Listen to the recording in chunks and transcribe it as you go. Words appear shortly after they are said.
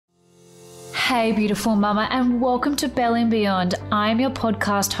Hey, beautiful mama, and welcome to Belly and Beyond. I'm your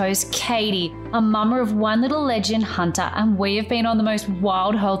podcast host, Katie, a mama of one little legend, Hunter, and we have been on the most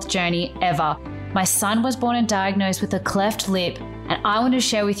wild health journey ever. My son was born and diagnosed with a cleft lip, and I want to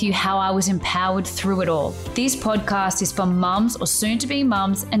share with you how I was empowered through it all. This podcast is for mums or soon-to-be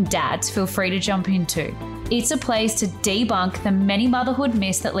mums and dads. Feel free to jump in too. It's a place to debunk the many motherhood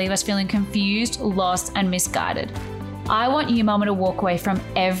myths that leave us feeling confused, lost, and misguided. I want you, mama, to walk away from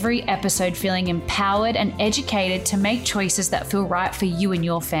every episode feeling empowered and educated to make choices that feel right for you and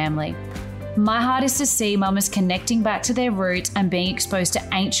your family. My heart is to see mamas connecting back to their roots and being exposed to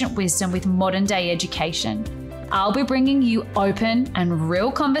ancient wisdom with modern day education. I'll be bringing you open and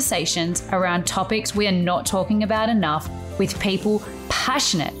real conversations around topics we are not talking about enough with people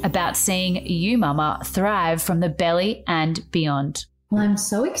passionate about seeing you, mama, thrive from the belly and beyond. Well, I'm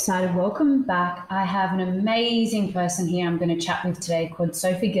so excited. Welcome back. I have an amazing person here I'm going to chat with today called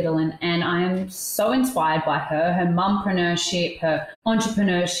Sophie Gittelen, and I am so inspired by her mumpreneurship, her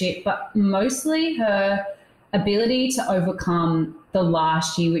entrepreneurship, but mostly her ability to overcome the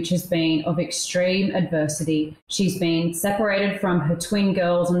last year, which has been of extreme adversity. She's been separated from her twin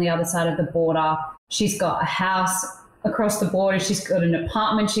girls on the other side of the border. She's got a house across the border. She's got an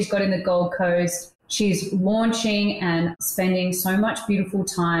apartment she's got in the Gold Coast. She's launching and spending so much beautiful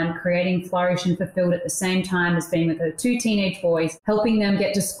time creating Flourish and Fulfilled at the same time as being with her two teenage boys, helping them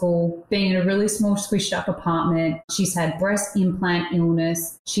get to school, being in a really small squished up apartment. She's had breast implant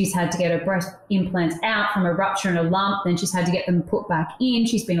illness. She's had to get her breast implants out from a rupture and a lump. Then she's had to get them put back in.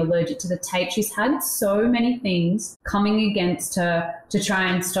 She's been allergic to the tape. She's had so many things coming against her to try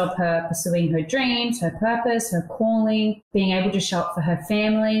and stop her pursuing her dreams, her purpose, her calling, being able to show up for her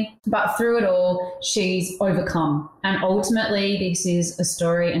family. But through it all, she's overcome. And ultimately, this is a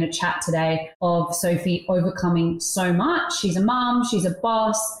story and a chat today of Sophie overcoming so much. She's a mum, she's a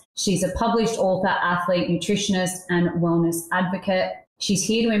boss, she's a published author, athlete, nutritionist, and wellness advocate. She's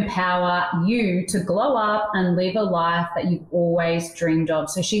here to empower you to glow up and live a life that you've always dreamed of.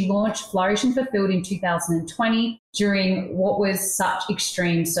 So she launched Flourish and Fulfilled in 2020 during what was such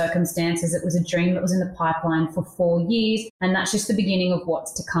extreme circumstances. It was a dream that was in the pipeline for 4 years, and that's just the beginning of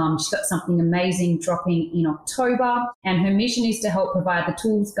what's to come. She's got something amazing dropping in October, and her mission is to help provide the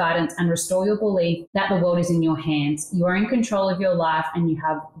tools, guidance, and restore your belief that the world is in your hands. You are in control of your life, and you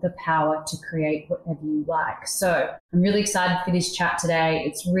have the power to create whatever you like. So I'm really excited for this chat today.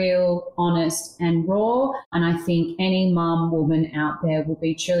 It's real, honest, and raw, and I think any mum, woman out there will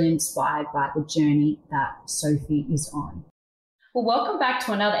be truly inspired by the journey that Sophie is on. Well, welcome back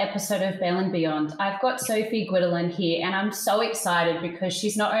to another episode of Belly and Beyond. I've got Sophie Gittelen here, and I'm so excited because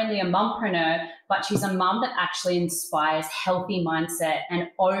she's not only a mumpreneur, but she's a mum that actually inspires healthy mindset and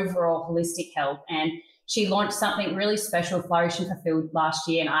overall holistic health. And she launched something really special, Flourish and Fulfilled, last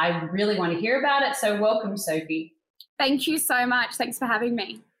year, and I really want to hear about it. So welcome, Sophie. Thank you so much. Thanks for having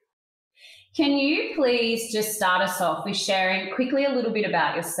me. Can you please just start us off with sharing quickly a little bit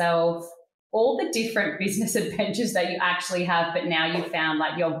about yourself, all the different business adventures that you actually have, but now you've found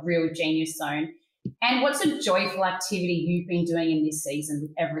like your real genius zone, and what's a joyful activity you've been doing in this season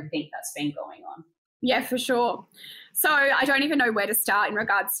with everything that's been going on? Yeah, for sure. So I don't even know where to start in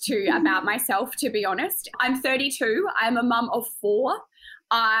regards to about myself, to be honest. I'm 32. I'm a mum of 4.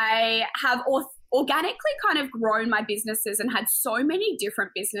 I have organically kind of grown my businesses and had so many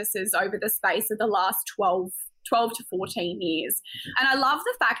different businesses over the space of the last 12 to 14 years. And I love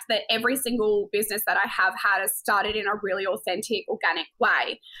the fact that every single business that I have had has started in a really authentic, organic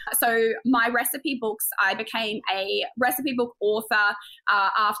way. So my recipe books, I became a recipe book author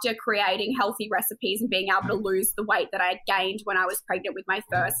after creating healthy recipes and being able to lose the weight that I had gained when I was pregnant with my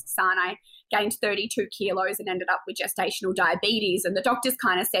first son. I gained 32 kilos and ended up with gestational diabetes. And the doctors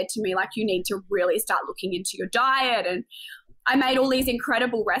kind of said to me, like, you need to really start looking into your diet. And I made all these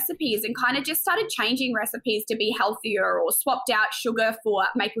incredible recipes and kind of just started changing recipes to be healthier, or swapped out sugar for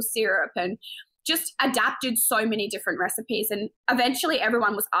maple syrup, and just adapted so many different recipes. And eventually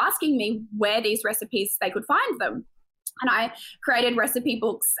everyone was asking me where these recipes they could find them. And I created recipe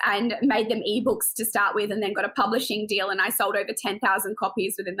books and made them ebooks to start with, and then got a publishing deal, and I sold over 10,000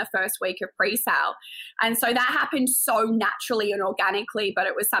 copies within the first week of pre-sale. And so that happened so naturally and organically, but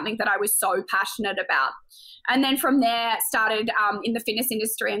it was something that I was so passionate about. And then from there started in the fitness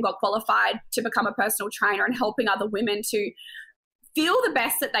industry and got qualified to become a personal trainer and helping other women to feel the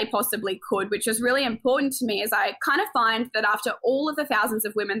best that they possibly could, which was really important to me, as I kind of find that after all of the thousands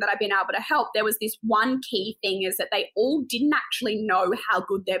of women that I've been able to help, there was this one key thing, is that they all didn't actually know how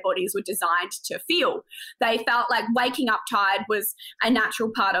good their bodies were designed to feel. They felt like waking up tired was a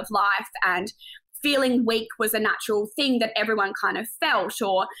natural part of life, and feeling weak was a natural thing that everyone kind of felt,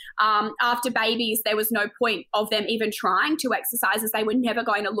 or after babies, there was no point of them even trying to exercise as they were never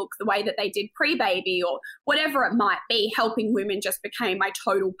going to look the way that they did pre-baby, or whatever it might be. Helping women just became my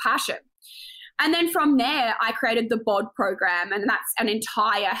total passion. And then from there, I created the BOD program, and that's an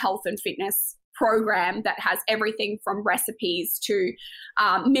entire health and fitness program that has everything from recipes to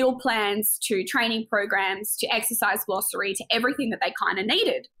meal plans to training programs to exercise glossary to everything that they kind of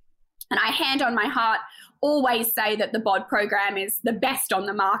needed. And I, hand on my heart, always say that the BOD program is the best on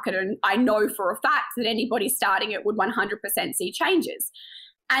the market. And I know for a fact that anybody starting it would 100% see changes.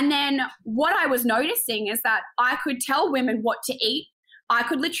 And then what I was noticing is that I could tell women what to eat. I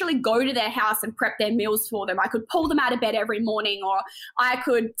could literally go to their house and prep their meals for them. I could pull them out of bed every morning, or I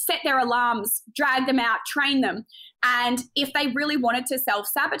could set their alarms, drag them out, train them. And if they really wanted to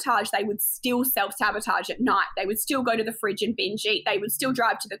self-sabotage, they would still self-sabotage at night. They would still go to the fridge and binge eat. They would still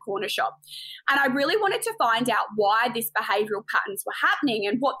drive to the corner shop. And I really wanted to find out why these behavioral patterns were happening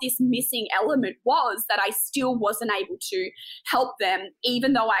and what this missing element was that I still wasn't able to help them,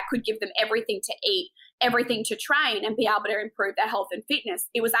 even though I could give them everything to eat, everything to train, and be able to improve their health and fitness.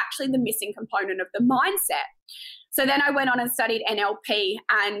 It was actually the missing component of the mindset. So then I went on and studied NLP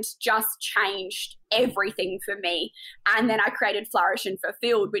and just changed everything for me. And then I created Flourish and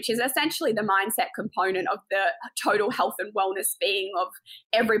Fulfilled, which is essentially the mindset component of the total health and wellness being of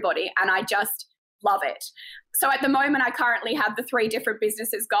everybody. And I just love it. So at the moment, I currently have the 3 different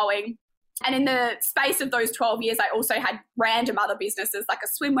businesses going. And in the space of those 12 years, I also had random other businesses like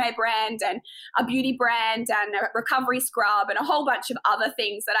a swimwear brand and a beauty brand and a recovery scrub and a whole bunch of other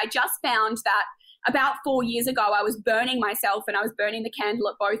things that I just found that about 4 years ago, I was burning myself and I was burning the candle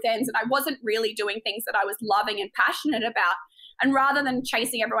at both ends, and I wasn't really doing things that I was loving and passionate about. And rather than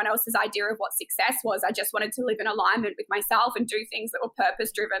chasing everyone else's idea of what success was, I just wanted to live in alignment with myself and do things that were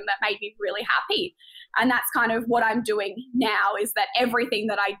purpose-driven that made me really happy. And that's kind of what I'm doing now, is that everything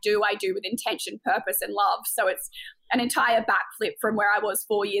that I do with intention, purpose, and love. So it's an entire backflip from where I was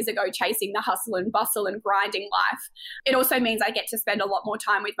 4 years ago, chasing the hustle and bustle and grinding life. It also means I get to spend a lot more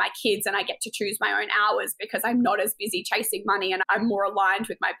time with my kids, and I get to choose my own hours because I'm not as busy chasing money and I'm more aligned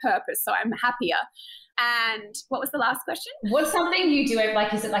with my purpose. So I'm happier. And what was the last question? What's something you do,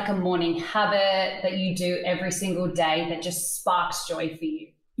 like, is it like a morning habit that you do every single day that just sparks joy for you?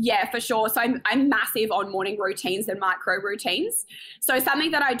 Yeah, for sure. So I'm massive on morning routines and micro routines. So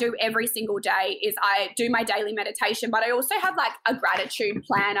something that I do every single day is I do my daily meditation, but I also have like a gratitude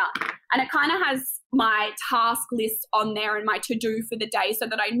planner, and it kind of has my task list on there and my to-do for the day so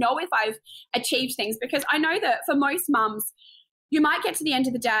that I know if I've achieved things, because I know that for most mums, you might get to the end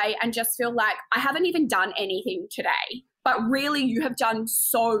of the day and just feel like, I haven't even done anything today. But really, you have done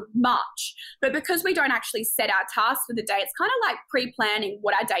so much. But because we don't actually set our tasks for the day, it's kind of like pre-planning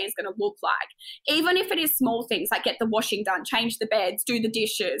what our day is going to look like. Even if it is small things like get the washing done, change the beds, do the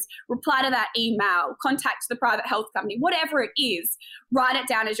dishes, reply to that email, contact the private health company, whatever it is, write it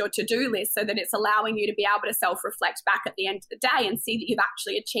down as your to-do list so that it's allowing you to be able to self-reflect back at the end of the day and see that you've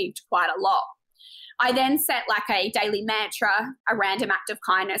actually achieved quite a lot. I then set like a daily mantra, a random act of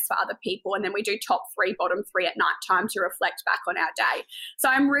kindness for other people, and then we do top 3, bottom 3 at night time to reflect back on our day. So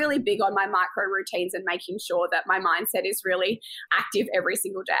I'm really big on my micro routines and making sure that my mindset is really active every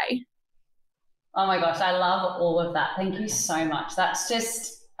single day. Oh my gosh, I love all of that. Thank you so much.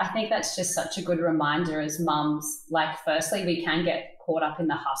 I think that's just such a good reminder as mums. Like, firstly, we can get caught up in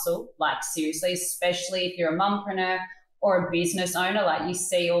the hustle, like seriously, especially if you're a mumpreneur or a business owner. Like, you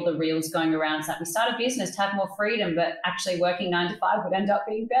see all the reels going around. It's like, we start a business to have more freedom, but actually working 9 to 5 would end up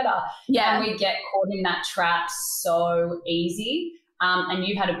being better. Yeah. And we get caught in that trap so easy. And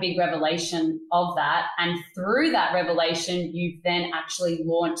you've had a big revelation of that. And through that revelation, you've then actually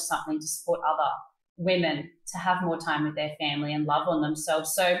launched something to support other women to have more time with their family and love on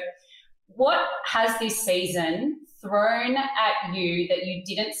themselves. So what has this season thrown at you that you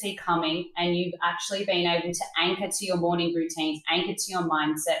didn't see coming, and you've actually been able to anchor to your morning routines, anchor to your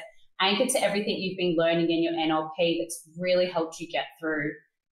mindset, anchor to everything you've been learning in your NLP that's really helped you get through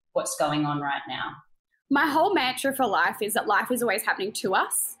what's going on right now? My whole mantra for life is that life is always happening to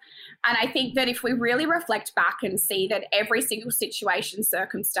us. And I think that if we really reflect back and see that every single situation,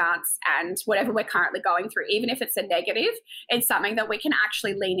 circumstance, and whatever we're currently going through, even if it's a negative, it's something that we can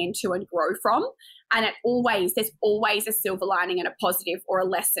actually lean into and grow from. And there's always a silver lining and a positive or a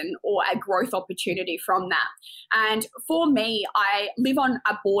lesson or a growth opportunity from that. And for me, I live on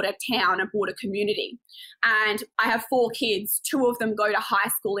a border town, a border community, and I have 4 kids. 2 of them go to high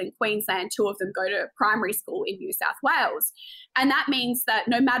school in Queensland, 2 of them go to primary school in New South Wales. And that means that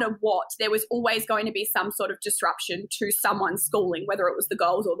no matter what, there was always going to be some sort of disruption to someone's schooling, whether it was the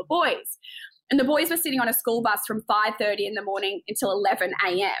girls or the boys. And the boys were sitting on a school bus from 5:30 in the morning until 11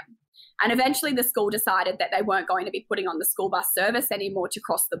 a.m. And eventually the school decided that they weren't going to be putting on the school bus service anymore to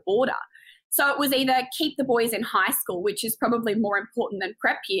cross the border. So it was either keep the boys in high school, which is probably more important than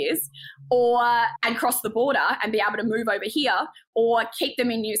prep years, and cross the border and be able to move over here, or keep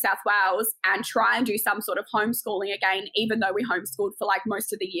them in New South Wales and try and do some sort of homeschooling again, even though we homeschooled for like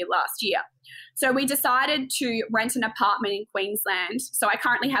most of the year last year. So we decided to rent an apartment in Queensland. So I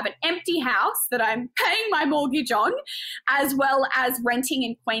currently have an empty house that I'm paying my mortgage on, as well as renting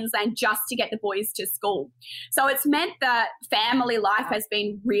in Queensland just to get the boys to school. So it's meant that family life has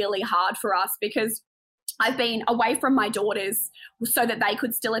been really hard for us because I've been away from my daughters so that they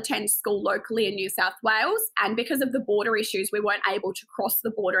could still attend school locally in New South Wales. And because of the border issues, we weren't able to cross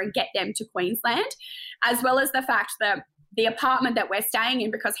the border and get them to Queensland, as well as the fact that the apartment that we're staying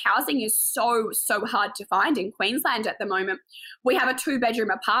in, because housing is so hard to find in Queensland at the moment, we have a 2-bedroom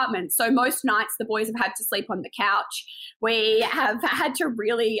apartment. So most nights the boys have had to sleep on the couch. We have had to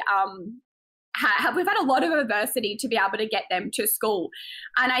really we've had a lot of adversity to be able to get them to school.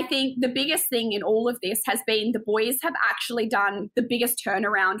 And I think the biggest thing in all of this has been the boys have actually done the biggest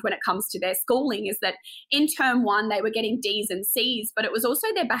turnaround when it comes to their schooling, is that in term 1 they were getting D's and C's, but it was also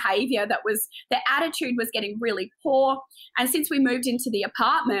their behaviour their attitude was getting really poor. And since we moved into the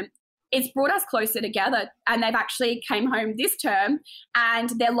apartment, it's brought us closer together, and they've actually came home this term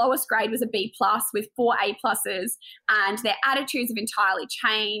and their lowest grade was a B+ with 4 A+, and their attitudes have entirely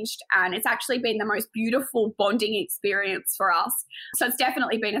changed, and it's actually been the most beautiful bonding experience for us. So it's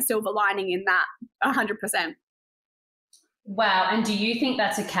definitely been a silver lining in that, 100%. Wow. And do you think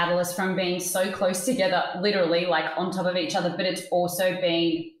that's a catalyst from being so close together, literally like on top of each other, but it's also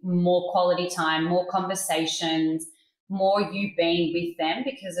been more quality time, more conversations, more you being with them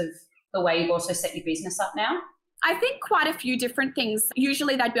because of the way you've also set your business up now? I think quite a few different things.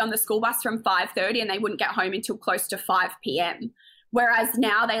 Usually they'd be on the school bus from 5:30 and they wouldn't get home until close to 5 p.m. Whereas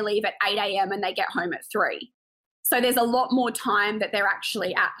now they leave at 8 a.m. and they get home at 3. So there's a lot more time that they're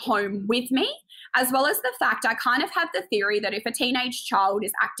actually at home with me, as well as the fact I kind of have the theory that if a teenage child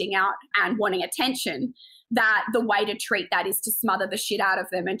is acting out and wanting attention, that the way to treat that is to smother the shit out of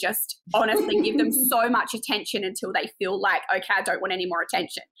them and just honestly give them so much attention until they feel like, okay, I don't want any more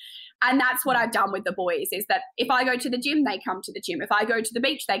attention. And that's what I've done with the boys, is that if I go to the gym, they come to the gym. If I go to the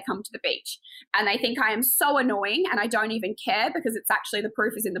beach, they come to the beach. And they think I am so annoying and I don't even care, because it's actually the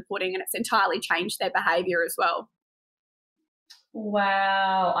proof is in the pudding, and it's entirely changed their behaviour as well.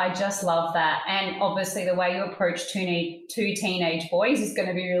 Wow, I just love that. And obviously the way you approach two teenage boys is going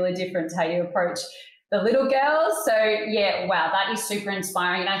to be really different to how you approach the little girls. So yeah, wow, that is super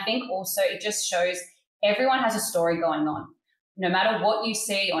inspiring. And I think also it just shows everyone has a story going on. No matter what you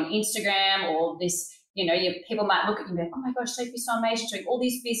see on Instagram or this, people might look at you and be like, oh my gosh, Sophie's so amazing. She's doing all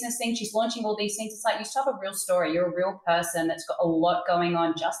these business things. She's launching all these things. It's like you still have a real story. You're a real person that's got a lot going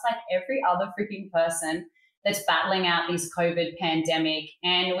on, just like every other freaking person that's battling out this COVID pandemic.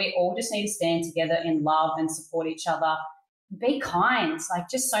 And we all just need to stand together in love and support each other. Be kind, like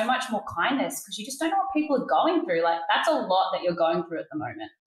just so much more kindness, because you just don't know what people are going through. Like that's a lot that you're going through at the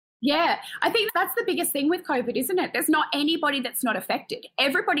moment. Yeah, I think that's the biggest thing with COVID, isn't it? There's not anybody that's not affected.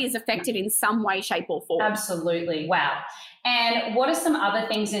 Everybody is affected in some way, shape or form. Absolutely. Wow. And what are some other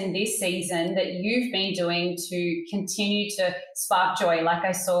things in this season that you've been doing to continue to spark joy? Like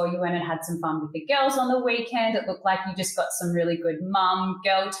I saw you went and had some fun with the girls on the weekend. It looked like you just got some really good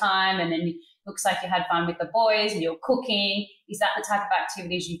mum-girl time, and then it looks like you had fun with the boys and you're cooking. Is that the type of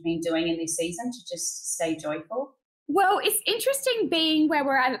activities you've been doing in this season to just stay joyful? Well, it's interesting being where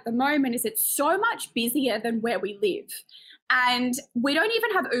we're at the moment, is it's so much busier than where we live. And we don't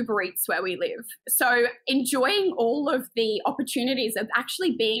even have Uber Eats where we live. So enjoying all of the opportunities of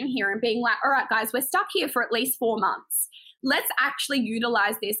actually being here and being like, all right, guys, we're stuck here for at least 4 months. Let's actually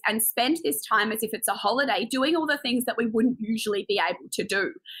utilize this and spend this time as if it's a holiday, doing all the things that we wouldn't usually be able to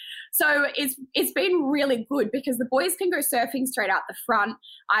do. So it's been really good because the boys can go surfing straight out the front.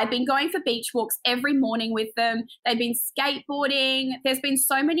 I've been going for beach walks every morning with them. They've been skateboarding. There's been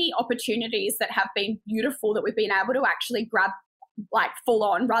so many opportunities that have been beautiful that we've been able to actually grab like full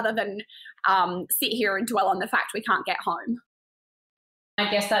on, rather than sit here and dwell on the fact we can't get home. I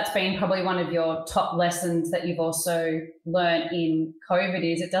guess that's been probably one of your top lessons that you've also learned in COVID,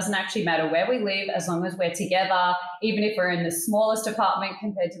 is it doesn't actually matter where we live as long as we're together, even if we're in the smallest apartment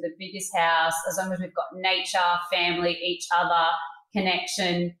compared to the biggest house, as long as we've got nature, family, each other,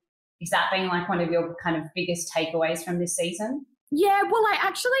 connection. Is that being like one of your kind of biggest takeaways from this season? Yeah, well, I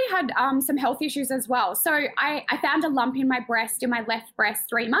actually had some health issues as well. So I found a lump in my breast, in my left breast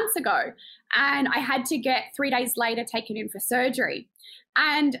 3 months ago, and I had to get 3 days later taken in for surgery.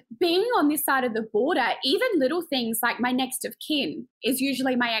 And being on this side of the border, even little things like my next of kin is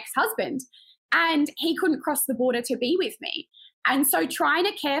usually my ex-husband, and he couldn't cross the border to be with me. And so trying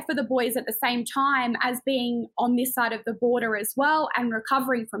to care for the boys at the same time as being on this side of the border as well and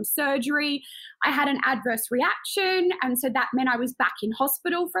recovering from surgery, I had an adverse reaction. And so that meant I was back in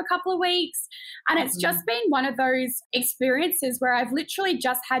hospital for a couple of weeks. And it's just been one of those experiences where I've literally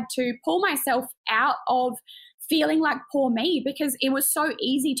just had to pull myself out of feeling like poor me, because it was so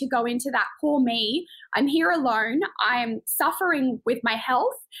easy to go into that poor me. I'm here alone. I'm suffering with my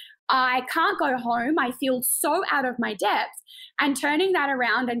health. I can't go home. I feel so out of my depth. And turning that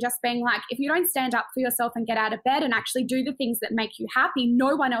around and just being like, if you don't stand up for yourself and get out of bed and actually do the things that make you happy,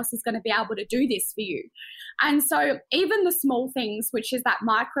 no one else is going to be able to do this for you. And so even the small things, which is that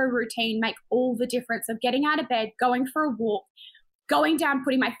micro routine, make all the difference of getting out of bed, going for a walk, going down,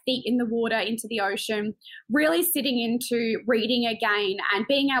 putting my feet in the water, into the ocean, really sitting into reading again and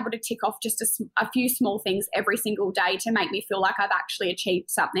being able to tick off just a few small things every single day to make me feel like I've actually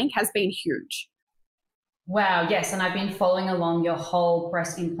achieved something has been huge. Wow, yes. And I've been following along your whole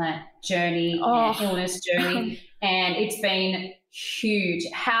breast implant journey and illness journey, and it's been huge.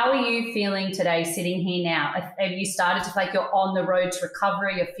 How are you feeling today sitting here now? Have you started to feel like you're on the road to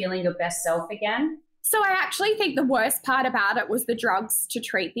recovery? You're feeling your best self again? So I actually think the worst part about it was the drugs to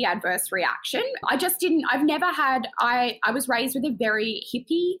treat the adverse reaction. I was raised with a very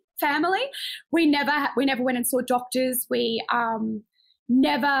hippie family. We never went and saw doctors. We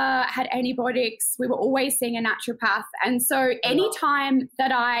never had antibiotics. We were always seeing a naturopath. And so anytime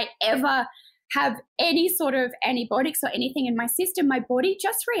that I ever have any sort of antibiotics or anything in my system, my body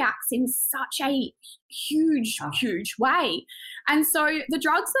just reacts in such a huge way. And so the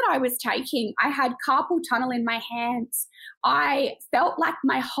drugs that I was taking, I had carpal tunnel in my hands. I felt like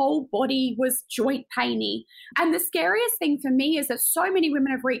my whole body was joint painy. And the scariest thing for me is that so many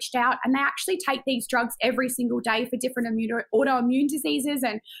women have reached out and they actually take these drugs every single day for different autoimmune diseases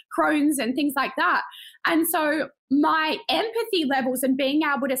and Crohn's and things like that. And so my empathy levels and being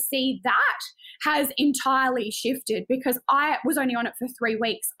able to see that has entirely shifted, because I was only on it for 3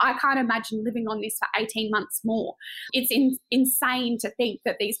 weeks. I can't imagine living on this for 18 months more. It's insane to think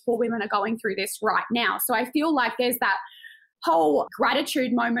that these poor women are going through this right now. So I feel like there's that whole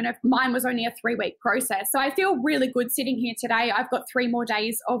gratitude moment of mine was only a 3-week process. So I feel really good sitting here today. I've got 3 more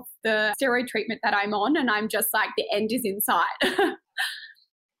days of the steroid treatment that I'm on, and I'm just like, the end is in sight.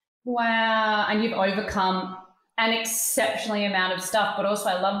 Wow. And you've overcome an exceptionally amount of stuff. But also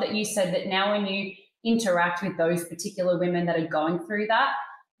I love that you said that now when you interact with those particular women that are going through that,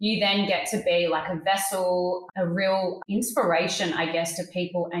 you then get to be like a vessel, a real inspiration, I guess, to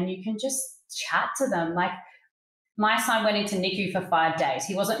people, and you can just chat to them. Like, my son went into NICU for 5 days.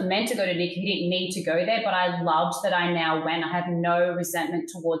 He wasn't meant to go to NICU. He didn't need to go there, but I loved that I now went. I have no resentment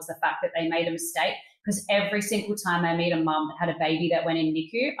towards the fact that they made a mistake, because every single time I meet a mum that had a baby that went in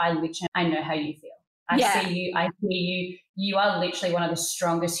NICU, I know how you feel. I see you, I hear you. You are literally one of the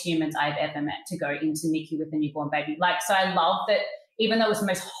strongest humans I've ever met to go into NICU with a newborn baby. Like, so I love that even though it was the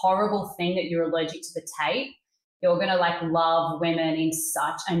most horrible thing that you're allergic to the tape, you're going to like love women in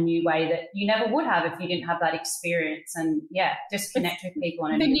such a new way that you never would have if you didn't have that experience. And yeah, just connect with people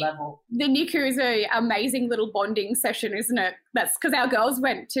on a new level. The NICU is an amazing little bonding session, isn't it? That's because our girls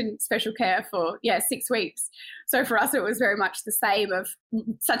went to special care for 6 weeks. So for us, it was very much the same, of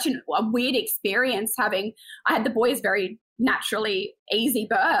such a weird experience I had the boys very naturally easy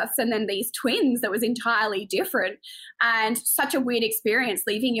births, and then these twins that was entirely different, and such a weird experience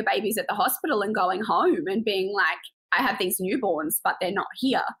leaving your babies at the hospital and going home and being like, I have these newborns, but they're not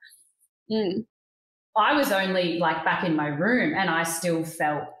here. I was only like back in my room, and I still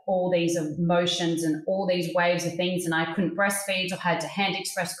felt all these emotions and all these waves of things, and I couldn't breastfeed, so I had to hand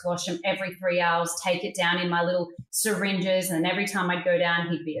express colostrum every 3 hours, take it down in my little syringes, and every time I'd go down,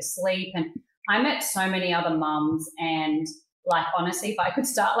 he'd be asleep. And I met so many other mums, and like, honestly, if I could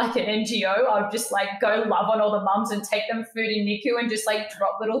start like an NGO, I would just like go love on all the mums and take them food in NICU and just like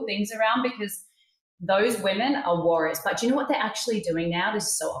drop little things around, because those women are warriors. But do you know what they're actually doing now? This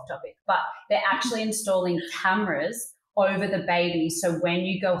is so off topic, but they're actually installing cameras over the baby. So when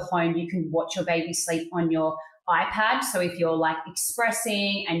you go home, you can watch your baby sleep on your iPad. So if you're like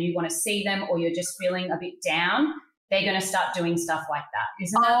expressing and you want to see them, or you're just feeling a bit down, they're going to start doing stuff like that.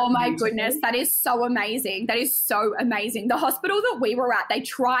 Isn't that my beautiful? Goodness, that is so amazing. That is so amazing. The hospital that we were at, they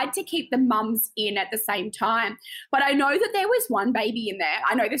tried to keep the mums in at the same time. But I know that there was one baby in there.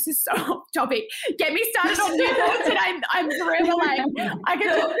 I know this is so off topic. Get me started on newborns, and I'm forever like, I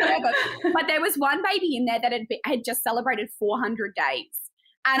can talk forever. But there was one baby in there that had just celebrated 400 days.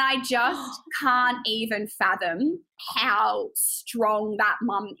 And I just can't even fathom how strong that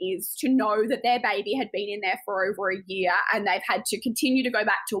mum is to know that their baby had been in there for over a year and they've had to continue to go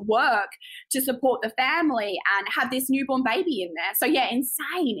back to work to support the family and have this newborn baby in there. So yeah,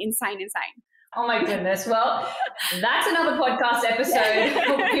 insane. Oh my goodness. Well, that's another podcast episode.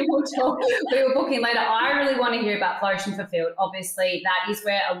 We were booking later. I really want to hear about Flourish and Fulfilled. Obviously, that is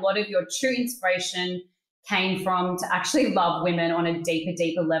where a lot of your true inspiration came from to actually love women on a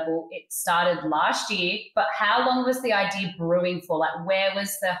deeper level. It started last year, but how long was the idea brewing for? Like, where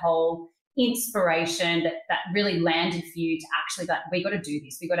was the whole inspiration that really landed for you to actually like, we got to do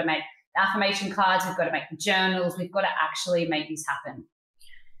this. We've got to make affirmation cards. We've got to make the journals. We've got to actually make this happen.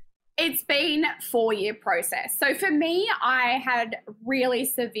 It's been a 4-year process. So for me, I had really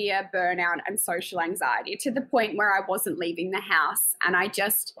severe burnout and social anxiety to the point where I wasn't leaving the house. And I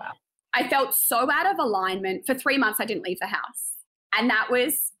felt so out of alignment. For 3 months, I didn't leave the house. And that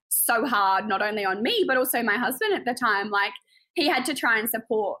was so hard, not only on me, but also my husband at the time. Like, he had to try and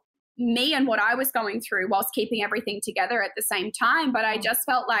support me and what I was going through whilst keeping everything together at the same time. But I just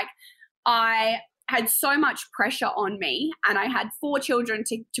felt like I had so much pressure on me, and I had 4 children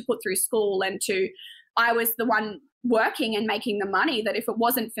to put through school, and I was the one working and making the money, that if it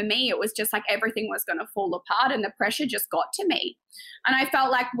wasn't for me, it was just like everything was going to fall apart, and the pressure just got to me. And I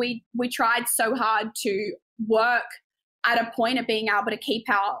felt like we tried so hard to work at a point of being able to keep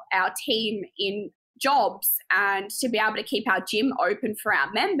our team in jobs and to be able to keep our gym open for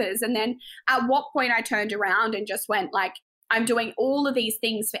our members. And then at what point I turned around and just went like, I'm doing all of these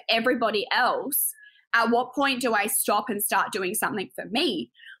things for everybody else. At what point do I stop and start doing something for me?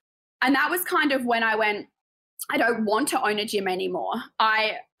 And that was kind of when I went, I don't want to own a gym anymore.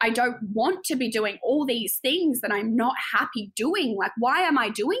 I don't want to be doing all these things that I'm not happy doing. Like, why am I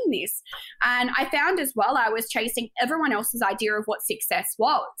doing this? And I found as well, I was chasing everyone else's idea of what success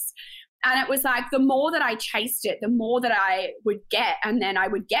was. And it was like, the more that I chased it, the more that I would get. And then I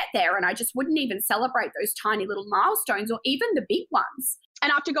would get there and I just wouldn't even celebrate those tiny little milestones or even the big ones.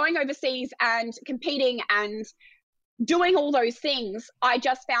 And after going overseas and competing and doing all those things, I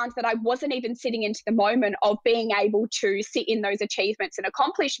just found that I wasn't even sitting into the moment of being able to sit in those achievements and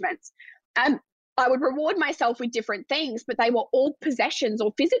accomplishments. I would reward myself with different things, but they were all possessions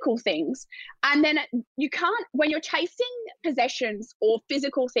or physical things. And then you can't, when you're chasing possessions or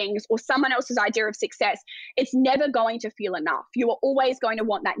physical things or someone else's idea of success, it's never going to feel enough. You are always going to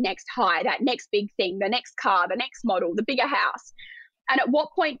want that next high, that next big thing, the next car, the next model, the bigger house. And at what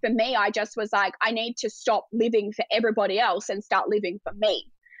point for me, I just was like, I need to stop living for everybody else and start living for me.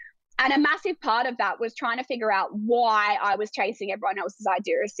 And a massive part of that was trying to figure out why I was chasing everyone else's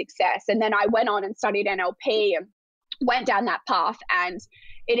idea of success. And then I went on and studied NLP and went down that path, and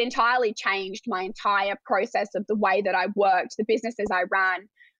it entirely changed my entire process of the way that I worked, the businesses I ran,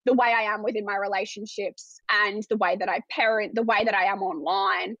 the way I am within my relationships, and the way that I parent, the way that I am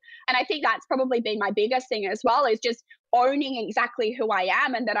online. And I think that's probably been my biggest thing as well, is just owning exactly who I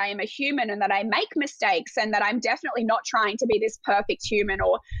am, and that I am a human, and that I make mistakes, and that I'm definitely not trying to be this perfect human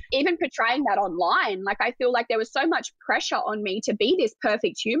or even portraying that online. Like, I feel like there was so much pressure on me to be this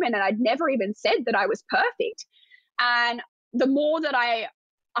perfect human, and I'd never even said that I was perfect. And the more that I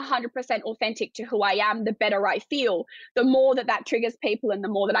 100% authentic to who I am, the better I feel, the more that triggers people and the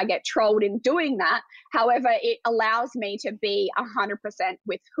more that I get trolled in doing that. However, it allows me to be 100%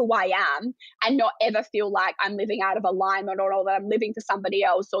 with who I am and not ever feel like I'm living out of alignment, or that I'm living for somebody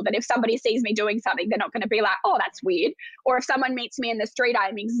else, or that if somebody sees me doing something, they're not going to be like, oh, that's weird. Or if someone meets me in the street, I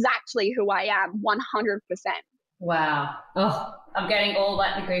am exactly who I am, 100%. Wow. Oh, I'm getting all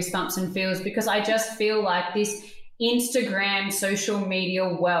like the goosebumps and feels, because I just feel like this Instagram social media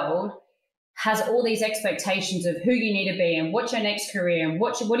world has all these expectations of who you need to be and what's your next career and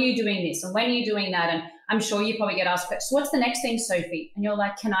what are you doing this and when are you doing that. And I'm sure you probably get asked, so what's the next thing, Sophie? And you're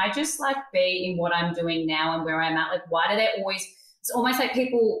like, can I just like be in what I'm doing now and where I'm at? Like, why do they always, it's almost like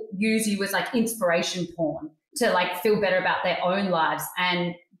people use you as like inspiration porn to like feel better about their own lives.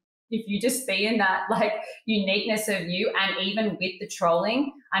 And if you just be in that like uniqueness of you, and even with the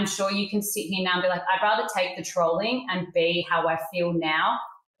trolling, I'm sure you can sit here now and be like, I'd rather take the trolling and be how I feel now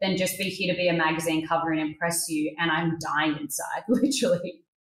than just be here to be a magazine cover and impress you. And I'm dying inside, literally.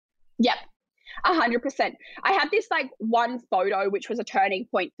 Yep. 100%. I had this like one photo, which was a turning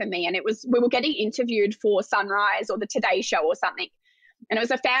point for me. And it was, we were getting interviewed for Sunrise or the Today Show or something. And it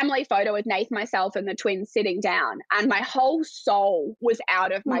was a family photo with Nath, myself, and the twins sitting down. And my whole soul was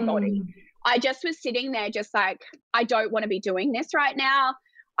out of my body. I just was sitting there just like, I don't want to be doing this right now.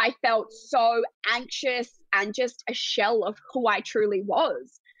 I felt so anxious and just a shell of who I truly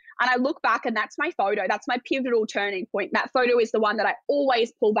was. And I look back and that's my photo. That's my pivotal turning point. That photo is the one that I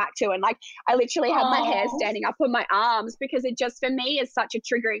always pull back to. And like, I literally have my hair standing up on my arms because it just, for me, is such a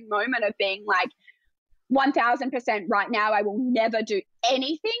triggering moment of being like, 1000% right now, I will never do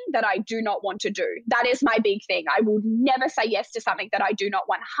anything that I do not want to do. That is my big thing. I will never say yes to something that I do not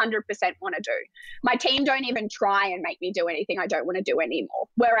 100% want to do. My team don't even try and make me do anything I don't want to do anymore.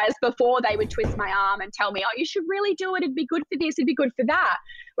 Whereas before they would twist my arm and tell me, oh, you should really do it. It'd be good for this. It'd be good for that.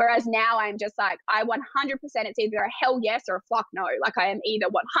 Whereas now I'm just like, I 100%, it's either a hell yes or a fuck no. Like I am either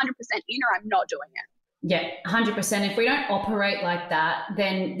 100% in or I'm not doing it. Yeah, 100%. If we don't operate like that,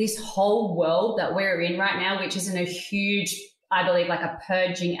 then this whole world that we're in right now, which is in a huge, I believe, like a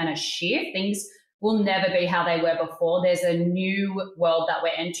purging and a shift, things will never be how they were before. There's a new world that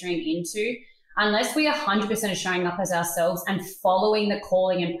we're entering into. Unless we are 100% showing up as ourselves and following the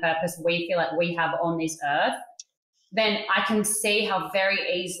calling and purpose we feel like we have on this earth, then I can see how very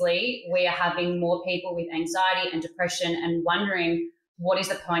easily we are having more people with anxiety and depression and wondering, what is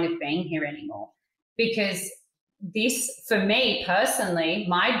the point of being here anymore? Because this, for me personally,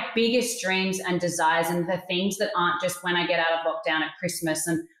 my biggest dreams and desires and the things that aren't just when I get out of lockdown at Christmas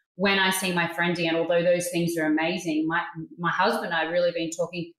and when I see my friendie, and although those things are amazing, my husband and I have really been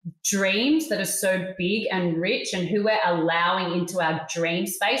talking dreams that are so big and rich and who we're allowing into our dream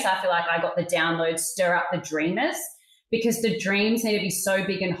space. I feel like I got the download, stir up the dreamers, because the dreams need to be so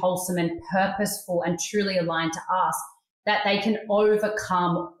big and wholesome and purposeful and truly aligned to us, that they can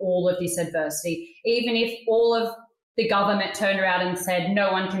overcome all of this adversity. Even if all of the government turned around and said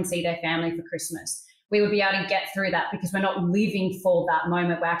no one can see their family for Christmas, we would be able to get through that because we're not living for that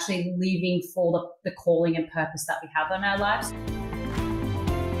moment. We're actually living for the calling and purpose that we have in our lives.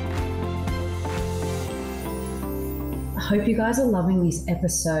 I hope you guys are loving this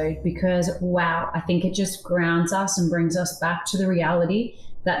episode because, wow, I think it just grounds us and brings us back to the reality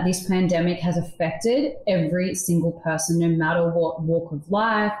that this pandemic has affected every single person, no matter what walk of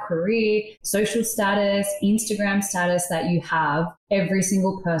life, career, social status, Instagram status that you have. Every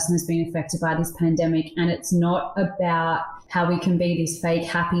single person has been affected by this pandemic. And it's not about how we can be this fake,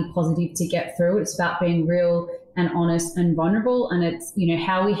 happy, positive to get through. It's about being real and honest and vulnerable. And it's, you know,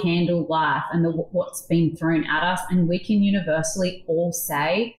 how we handle life and what's been thrown at us. And we can universally all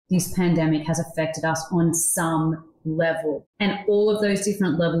say this pandemic has affected us on some level. And all of those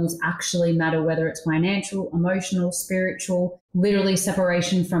different levels actually matter, whether it's financial, emotional, spiritual, literally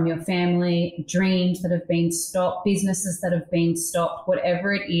separation from your family, dreams that have been stopped, businesses that have been stopped,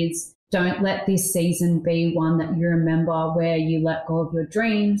 whatever it is. Don't let this season be one that you remember where you let go of your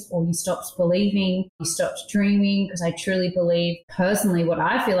dreams or you stopped believing, you stopped dreaming. Because I truly believe, personally, what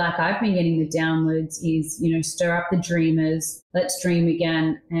I feel like I've been getting the downloads is, you know, stir up the dreamers. Let's dream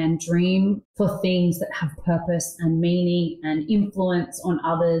again and dream for things that have purpose and meaning and influence on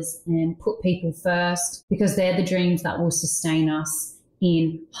others and put people first, because they're the dreams that will sustain us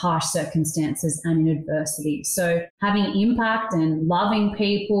in harsh circumstances and in adversity. So having impact and loving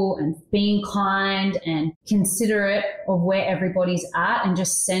people and being kind and considerate of where everybody's at and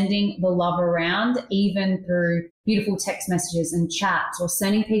just sending the love around, even through beautiful text messages and chats, or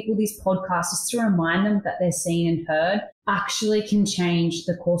sending people these podcasts just to remind them that they're seen and heard, actually can change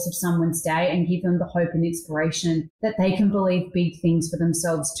the course of someone's day and give them the hope and inspiration that they can believe big things for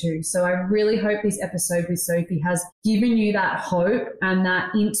themselves too. So I really hope this episode with Sophie has given you that hope and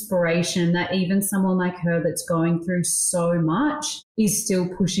that inspiration that even someone like her that's going through so much is still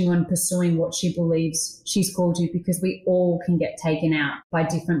pushing on, pursuing what she believes she's called to, because we all can get taken out by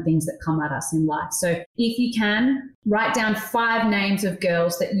different things that come at us in life. So if you can, write down 5 names of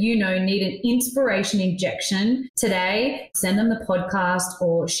girls that you know need an inspiration injection today. Send them the podcast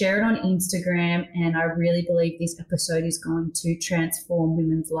or share it on Instagram. And I really believe this episode is going to transform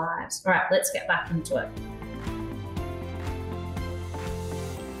women's lives. All right, let's get back into it.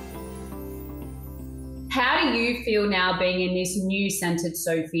 How do you feel now being in this new centered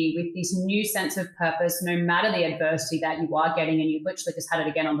Sophie with this new sense of purpose, no matter the adversity that you are getting? And you literally just had it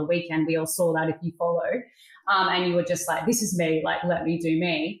again on the weekend. We all saw that if you follow. And you were just like, this is me, like, let me do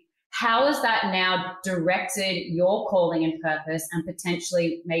me. How has that now directed your calling and purpose and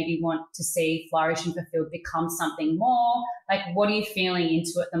potentially maybe want to see Flourish and Fulfilled become something more? Like, what are you feeling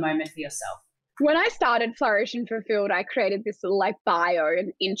into at the moment for yourself? When I started Flourish and Fulfilled, I created this little like bio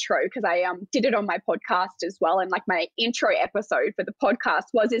and intro, because I did it on my podcast as well. And like my intro episode for the podcast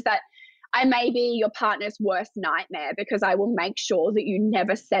is that I may be your partner's worst nightmare because I will make sure that you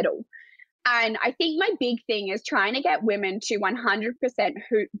never settle. And I think my big thing is trying to get women to 100%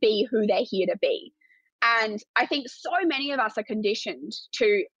 be who they're here to be. And I think so many of us are conditioned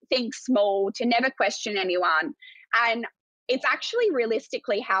to think small, to never question anyone. And it's actually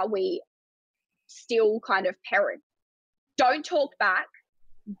realistically how we still kind of parent. Don't talk back.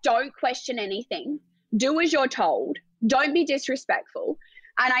 Don't question anything. Do as you're told. Don't be disrespectful.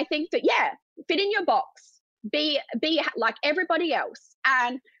 And I think that, yeah, fit in your box. Be like everybody else.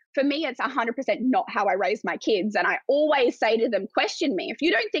 And for me, it's 100% not how I raise my kids. And I always say to them, question me. If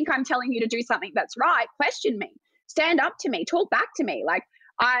you don't think I'm telling you to do something that's right, question me. Stand up to me. Talk back to me. Like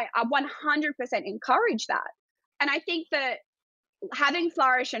I 100% encourage that. And I think that having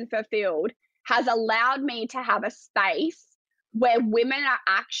Flourish and Fulfilled has allowed me to have a space where women are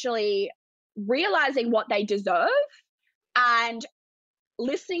actually realizing what they deserve and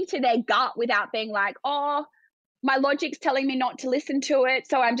listening to their gut without being like, oh, my logic's telling me not to listen to it,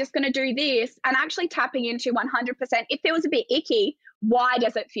 so I'm just going to do this, and actually tapping into 100%. If it was a bit icky, why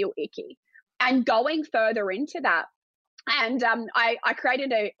does it feel icky? And going further into that. And I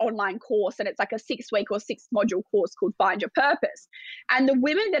created an online course, and it's like a 6-week or 6-module course called Find Your Purpose. And the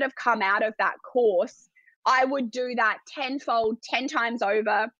women that have come out of that course, I would do that tenfold, 10 times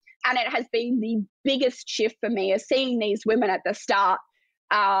over. And it has been the biggest shift for me, is seeing these women at the start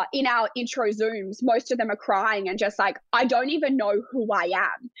in our intro Zooms. Most of them are crying and just like, I don't even know who I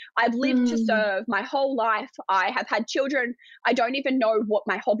am. I've lived to serve my whole life. I have had children. I don't even know what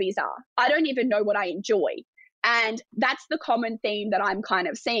my hobbies are. I don't even know what I enjoy. And that's the common theme that I'm kind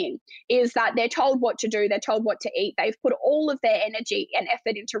of seeing, is that they're told what to do, they're told what to eat, they've put all of their energy and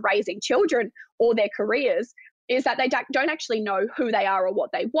effort into raising children or their careers, is that they don't actually know who they are or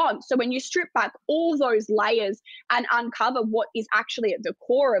what they want. So when you strip back all those layers and uncover what is actually at the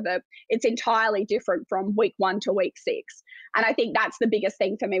core of it, it's entirely different from week 1 to week 6. And I think that's the biggest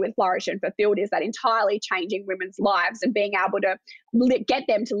thing for me with Flourish and Fulfilled, is that entirely changing women's lives and being able to get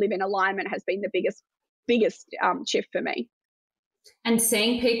them to live in alignment has been the biggest shift for me. And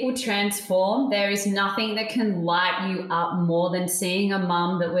seeing people transform, there is nothing that can light you up more than seeing a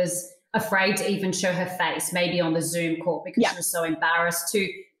mum that was afraid to even show her face, maybe on the Zoom call because she was so embarrassed, to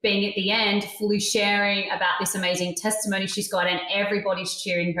being at the end fully sharing about this amazing testimony she's got, and everybody's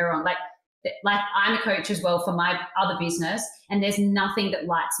cheering her on. Like I'm a coach as well for my other business, and there's nothing that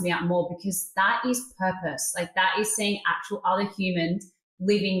lights me up more, because that is purpose. Like that is seeing actual other humans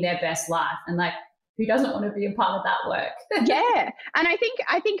living their best life, and like, who doesn't want to be a part of that work? Yeah. And I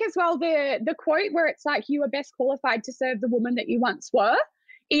think as well, the quote where it's like, you are best qualified to serve the woman that you once were,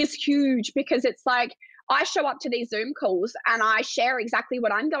 is huge, because it's like, I show up to these Zoom calls and I share exactly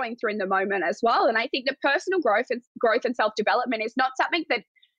what I'm going through in the moment as well. And I think that personal growth and self-development is not something that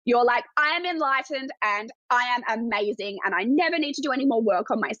you're like, I am enlightened and I am amazing and I never need to do any more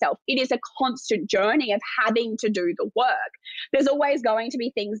work on myself. It is a constant journey of having to do the work. There's always going to be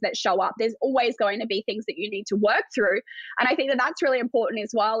things that show up. There's always going to be things that you need to work through. And I think that that's really important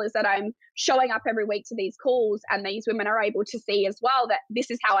as well, is that I'm showing up every week to these calls, and these women are able to see as well that this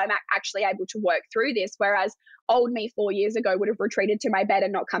is how I'm actually able to work through this. Whereas old me 4 years ago would have retreated to my bed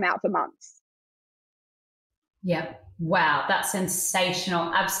and not come out for months. Yeah. Wow. That's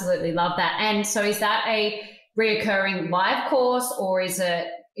sensational. Absolutely love that. And so is that a reoccurring live course, or is it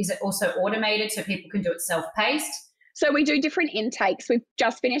also automated so people can do it self-paced? So we do different intakes. We've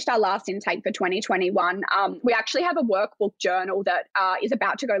just finished our last intake for 2021. We actually have a workbook journal that is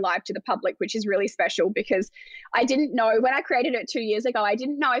about to go live to the public, which is really special, because I didn't know, when I created it 2 years ago, I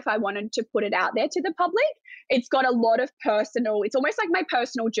didn't know if I wanted to put it out there to the public. It's got a lot of personal, it's almost like my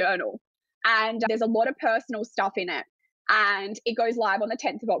personal journal. And there's a lot of personal stuff in it. And it goes live on the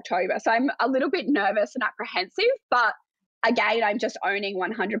 10th of October. So I'm a little bit nervous and apprehensive, but again, I'm just owning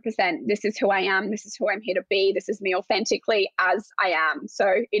 100%. This is who I am. This is who I'm here to be. This is me authentically as I am. So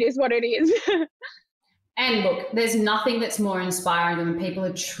it is what it is. And look, there's nothing that's more inspiring than when people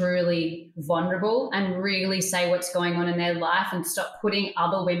are truly vulnerable and really say what's going on in their life, and stop putting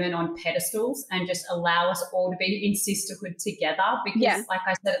other women on pedestals and just allow us all to be in sisterhood together. Because like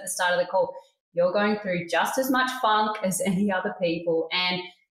I said at the start of the call, you're going through just as much funk as any other people. And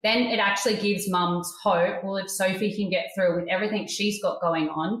then it actually gives mums hope. Well, if Sophie can get through with everything she's got going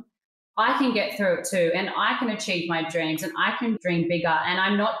on, I can get through it too, and I can achieve my dreams, and I can dream bigger. And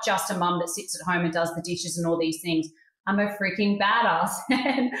I'm not just a mum that sits at home and does the dishes and all these things. I'm a freaking badass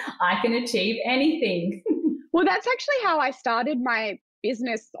and I can achieve anything. Well, that's actually how I started my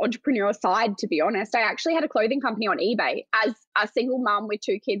business entrepreneur side, to be honest. I actually had a clothing company on eBay as a single mum with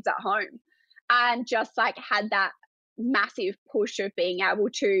 2 kids at home, and just like had that massive push of being able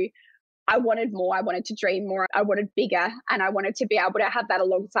to, I wanted more, I wanted to dream more, I wanted bigger, and I wanted to be able to have that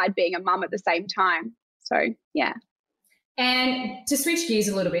alongside being a mum at the same time. So, yeah. And to switch gears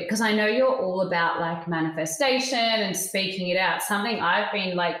a little bit, because I know you're all about like manifestation and speaking it out, something I've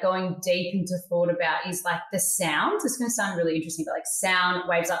been like going deep into thought about is like the sounds. It's going to sound really interesting, but like sound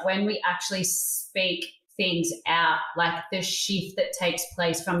waves, like when we actually speak things out, like the shift that takes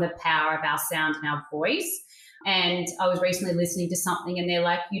place from the power of our sound and our voice. And I was recently listening to something and they're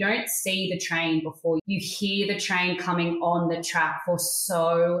like, you don't see the train before you hear the train coming on the track for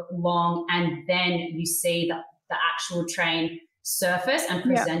so long. And then you see the actual train surface and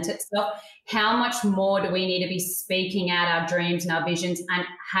present itself. How much more do we need to be speaking out our dreams and our visions and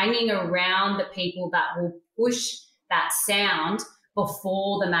hanging around the people that will push that sound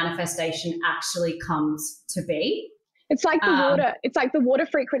before the manifestation actually comes to be? It's like the water. It's like the water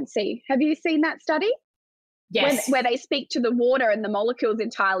frequency. Have you seen that study? Yes. Where they speak to the water and the molecules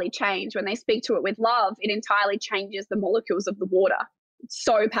entirely change. When they speak to it with love, it entirely changes the molecules of the water. It's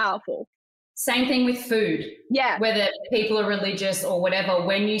so powerful. Same thing with food. Yeah. Whether people are religious or whatever,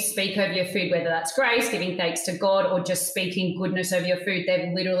 when you speak over your food, whether that's grace, giving thanks to God, or just speaking goodness over your food,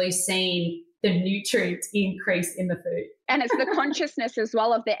 they've literally seen the nutrients increase in the food. And it's the consciousness as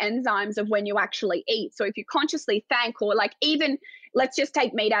well of the enzymes of when you actually eat. So if you consciously thank, or like even, let's just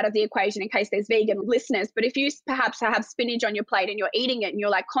take meat out of the equation in case there's vegan listeners, but if you perhaps have spinach on your plate and you're eating it and you're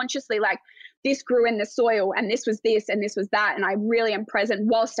like consciously like, this grew in the soil and this was this and this was that, and I really am present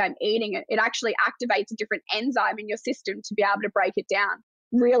whilst I'm eating it, it actually activates a different enzyme in your system to be able to break it down.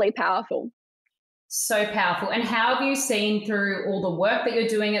 Really powerful. So powerful. And how have you seen through all the work that you're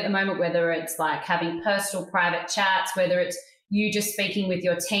doing at the moment, whether it's like having personal private chats, whether it's you just speaking with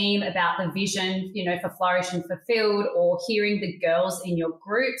your team about the vision, you know, for Flourish and Fulfilled, or hearing the girls in your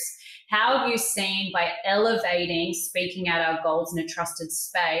groups, how have you seen by elevating, speaking out our goals in a trusted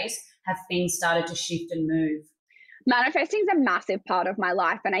space, have things started to shift and move? Manifesting is a massive part of my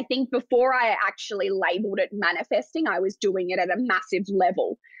life. And I think before I actually labeled it manifesting, I was doing it at a massive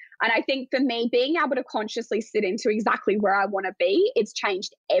level. And I think for me, being able to consciously sit into exactly where I want to be, it's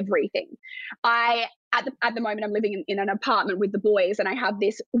changed everything. At the moment, I'm living in an apartment with the boys, and I have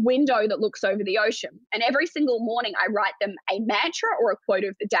this window that looks over the ocean. And every single morning I write them a mantra or a quote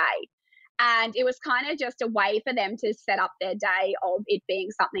of the day. And it was kind of just a way for them to set up their day of it being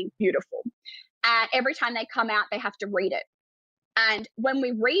something beautiful. And every time they come out, they have to read it. And when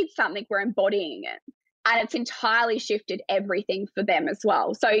we read something, we're embodying it. And it's entirely shifted everything for them as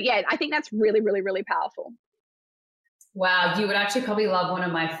well. So yeah, I think that's really, really, really powerful. Wow, you would actually probably love one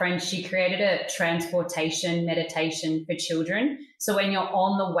of my friends. She created a transportation meditation for children. So when you're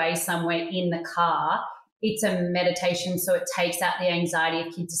on the way somewhere in the car, it's a meditation. So it takes out the anxiety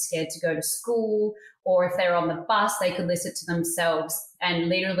if kids are scared to go to school, or if they're on the bus, they could listen to themselves. And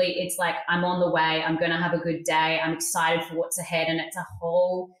literally it's like, I'm on the way, I'm going to have a good day, I'm excited for what's ahead. And it's a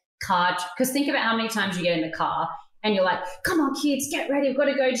whole car, because think about how many times you get in the car and you're like, come on kids, get ready, we've got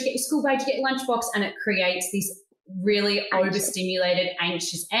to go, did you get your school bag, did you get your lunchbox? And it creates this really overstimulated,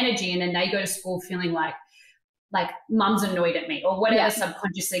 anxious energy. And then they go to school feeling like mum's annoyed at me or whatever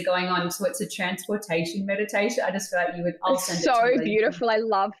subconsciously going on. So it's a transportation meditation. I just feel like I'll send it to you. So beautiful. I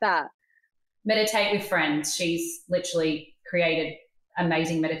love that. Meditate with Friends. She's literally created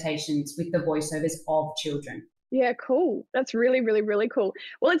amazing meditations with the voiceovers of children. Yeah, cool. That's really, really, really cool.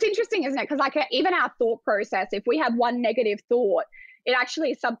 Well, it's interesting, isn't it? Because like even our thought process, if we have one negative thought, it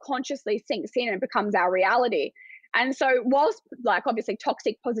actually subconsciously sinks in and becomes our reality. And so whilst like obviously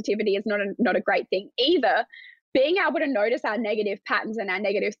toxic positivity is not a great thing either, being able to notice our negative patterns and our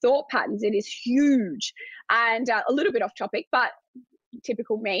negative thought patterns, it is huge. And a little bit off topic, but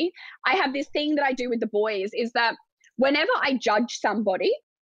typical me, I have this thing that I do with the boys is that whenever I judge somebody,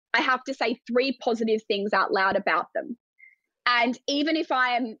 I have to say 3 positive things out loud about them. And even if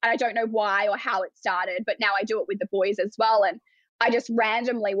I don't know why or how it started, but now I do it with the boys as well. And I just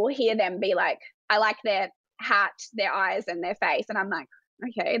randomly will hear them be like, I like their hat, their eyes and their face. And I'm like,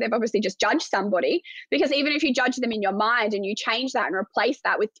 okay, they've obviously just judged somebody. Because even if you judge them in your mind and you change that and replace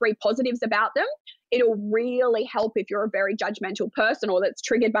that with 3 positives about them, it'll really help if you're a very judgmental person or that's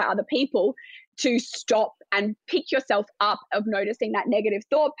triggered by other people to stop and pick yourself up of noticing that negative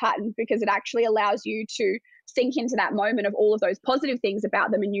thought pattern, because it actually allows you to sink into that moment of all of those positive things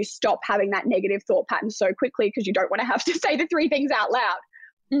about them, and you stop having that negative thought pattern so quickly because you don't want to have to say the 3 things out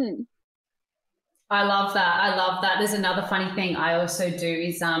loud. I love that. I love that. There's another funny thing I also do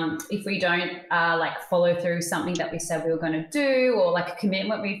is if we don't like follow through something that we said we were going to do, or like a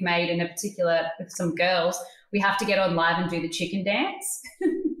commitment we've made in a particular with some girls, we have to get on live and do the chicken dance.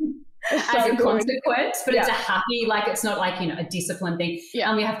 as a good. consequence, but it's a happy, like it's not like, a discipline thing.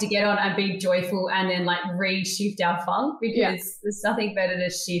 And we have to get on and be joyful and then like re-shift our funk, because there's nothing better to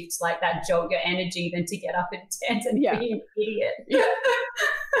shift like that, jolt your energy, than to get up in tent and be an idiot.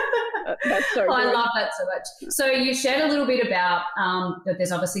 That's so good. I love that so much. So you shared a little bit about that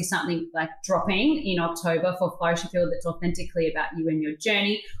there's obviously something like dropping in October for Flourish and Fulfilled that's authentically about you and your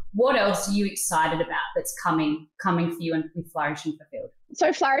journey. What else are you excited about that's coming for you and with Flourish and Fulfilled?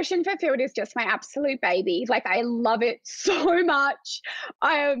 So Flourish and Fulfilled is just my absolute baby. Like, I love it so much.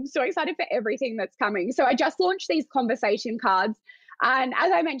 I am so excited for everything that's coming. So I just launched these conversation cards. And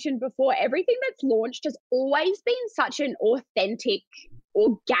as I mentioned before, everything that's launched has always been such an authentic,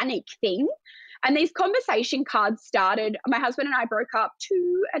 organic thing. And these conversation cards started, my husband and I broke up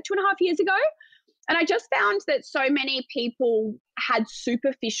 2.5 years ago. And I just found that so many people had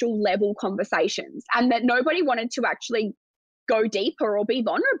superficial level conversations and that nobody wanted to actually go deeper or be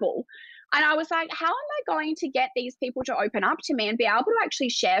vulnerable. And I was like, how am I going to get these people to open up to me and be able to actually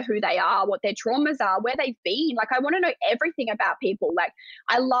share who they are, what their traumas are, where they've been? Like, I want to know everything about people. Like,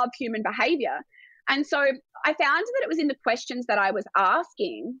 I love human behavior. And so I found that it was in the questions that I was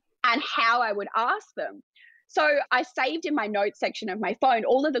asking and how I would ask them. So I saved in my notes section of my phone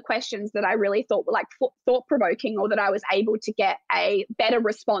all of the questions that I really thought were like thought-provoking, or that I was able to get a better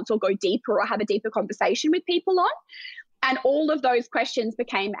response or go deeper or have a deeper conversation with people on. And all of those questions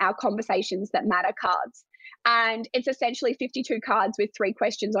became our Conversations That Matter cards. And it's essentially 52 cards with 3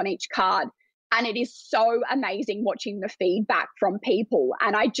 questions on each card. And it is so amazing watching the feedback from people.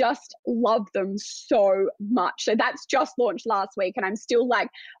 And I just love them so much. So that's just launched last week. And I'm still like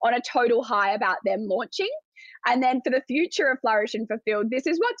on a total high about them launching. And then for the future of Flourish and Fulfilled, this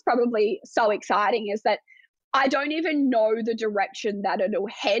is what's probably so exciting, is that I don't even know the direction that it'll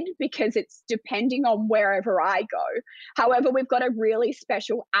head, because it's depending on wherever I go. However, we've got a really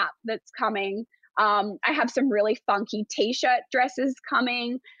special app that's coming. I have some really funky t-shirt dresses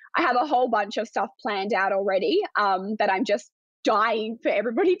coming. I have a whole bunch of stuff planned out already that I'm just dying for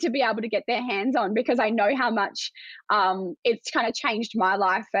everybody to be able to get their hands on, because I know how much it's kind of changed my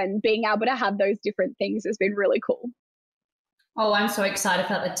life, and being able to have those different things has been really cool. Oh, I'm so excited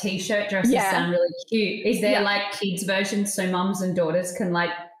about the t-shirt dresses. Sound really cute. Is there like kids versions so mums and daughters can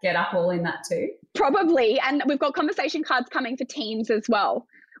like get up all in that too? Probably. And we've got conversation cards coming for teens as well,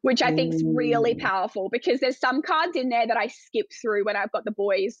 which I think is really powerful, because there's some cards in there that I skip through when I've got the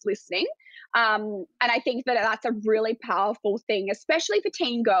boys listening. And I think that that's a really powerful thing, especially for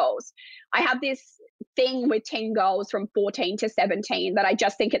teen girls. I have this thing with teen girls from 14 to 17 that I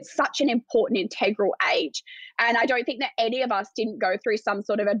just think it's such an important integral age. And I don't think that any of us didn't go through some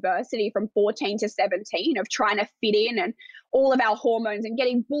sort of adversity from 14 to 17 of trying to fit in, and all of our hormones, and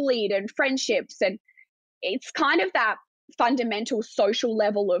getting bullied, and friendships. And it's kind of that fundamental social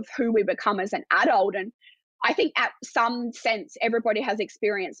level of who we become as an adult. And I think at some sense, everybody has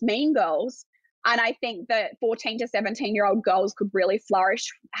experienced Mean Girls. And I think that 14 to 17-year-old girls could really flourish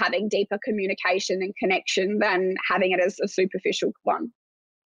having deeper communication and connection than having it as a superficial one.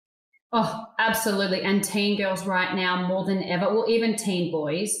 Oh, absolutely. And teen girls right now more than ever, or even teen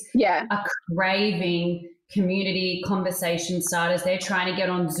boys, are craving community conversation starters. They're trying to get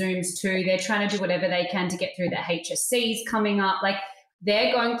on Zooms too. They're trying to do whatever they can to get through the HSCs coming up. Like,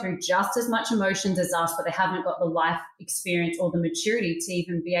 they're going through just as much emotions as us, but they haven't got the life experience or the maturity to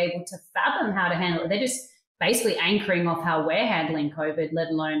even be able to fathom how to handle it. They're just basically anchoring off how we're handling COVID, let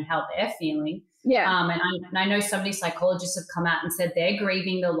alone how they're feeling. And I know so many psychologists have come out and said they're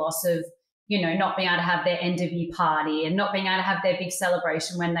grieving the loss of, not being able to have their end of year party, and not being able to have their big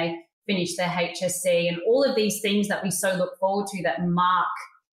celebration when they finish their HSC, and all of these things that we so look forward to that mark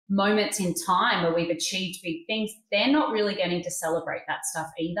moments in time where we've achieved big things. They're not really getting to celebrate that stuff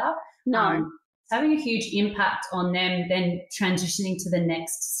either. No. It's having a huge impact on them then transitioning to the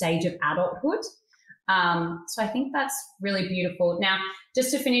next stage of adulthood. So I think that's really beautiful. Now,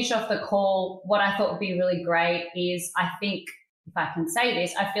 just to finish off the call, what I thought would be really great is, I think, if I can say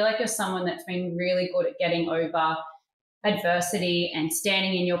this, I feel like you're someone that's been really good at getting over adversity and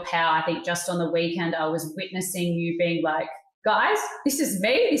standing in your power. I think just on the weekend, I was witnessing you being like, guys, this is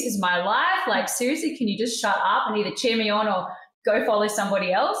me, this is my life. Like, seriously, can you just shut up and either cheer me on or go follow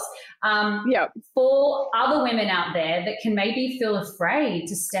somebody else? For other women out there that can maybe feel afraid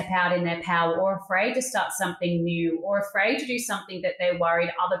to step out in their power, or afraid to start something new, or afraid to do something that they're worried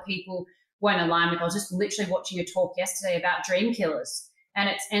other people won't align with. I was just literally watching a talk yesterday about dream killers, and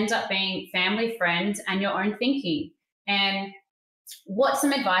it ends up being family, friends, and your own thinking. And what's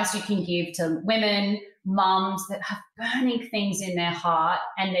some advice you can give to women, mums that have burning things in their heart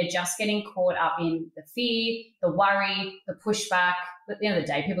and they're just getting caught up in the fear, the worry, the pushback? But at the end of the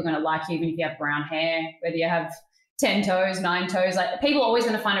day, people are going to like you even if you have brown hair, whether you have 10 toes, 9 toes. Like, people are always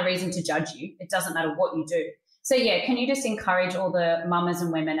going to find a reason to judge you. It doesn't matter what you do. So yeah, can you just encourage all the mamas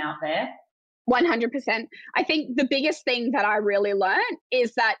and women out there? 100%. I think the biggest thing that I really learned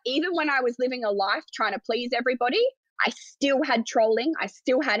is that even when I was living a life trying to please everybody, I still had trolling. I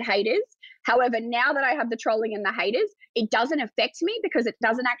still had haters. However, now that I have the trolling and the haters, it doesn't affect me because it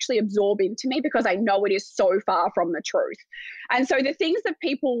doesn't actually absorb into me because I know it is so far from the truth. And so the things that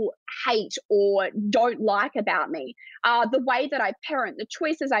people hate or don't like about me are the way that I parent, the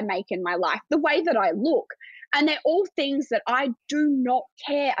choices I make in my life, the way that I look. And they're all things that I do not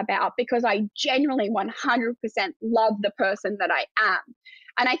care about because I genuinely 100% love the person that I am.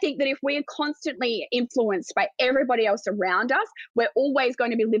 And I think that if we're constantly influenced by everybody else around us, we're always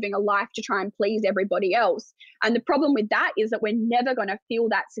going to be living a life to try and please everybody else. And the problem with that is that we're never going to feel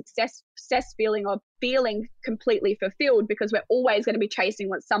that success feeling of feeling completely fulfilled because we're always going to be chasing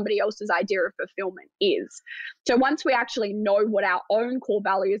what somebody else's idea of fulfillment is. So once we actually know what our own core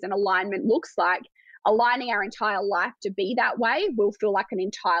values and alignment looks like, aligning our entire life to be that way will feel like an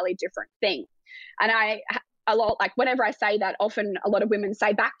entirely different thing. And a lot, like whenever I say that, often a lot of women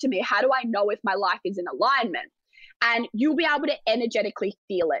say back to me, how do I know if my life is in alignment? And you'll be able to energetically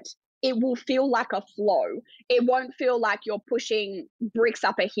feel it. It will feel like a flow. It won't feel like you're pushing bricks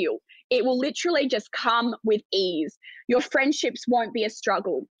up a hill. It will literally just come with ease. Your friendships won't be a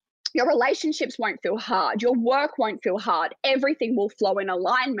struggle. Your relationships won't feel hard. Your work won't feel hard. Everything will flow in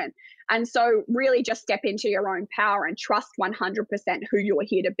alignment. And so really just step into your own power and trust 100% who you're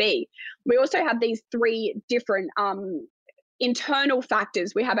here to be. We also have these 3 different internal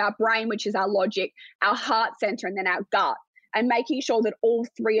factors. We have our brain, which is our logic, our heart center, and then our gut. And making sure that all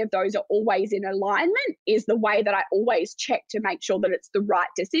 3 of those are always in alignment is the way that I always check to make sure that it's the right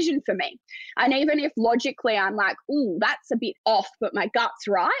decision for me. And even if logically I'm like, ooh, that's a bit off, but my gut's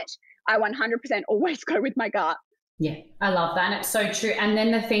right, I 100% always go with my gut. Yeah, I love that. And it's so true. And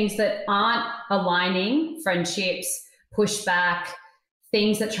then the things that aren't aligning, friendships, pushback,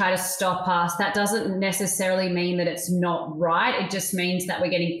 things that try to stop us, that doesn't necessarily mean that it's not right. It just means that we're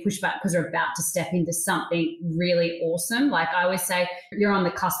getting pushback because we're about to step into something really awesome. Like I always say, you're on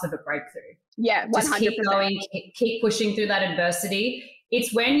the cusp of a breakthrough. Yeah, 100%. Just keep going, keep pushing through that adversity.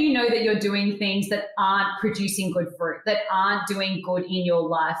 It's when you know that you're doing things that aren't producing good fruit, that aren't doing good in your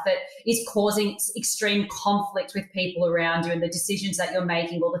life, that is causing extreme conflict with people around you and the decisions that you're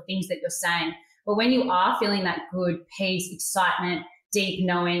making or the things that you're saying. But when you are feeling that good peace, excitement, deep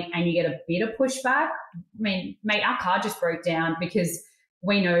knowing, and you get a bit of pushback, I mean, mate, our car just broke down because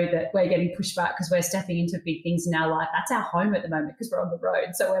we know that we're getting pushed back because we're stepping into big things in our life. That's our home at the moment because we're on the road.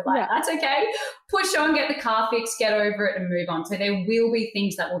 So we're like, That's okay. Push on, get the car fixed, get over it and move on. So there will be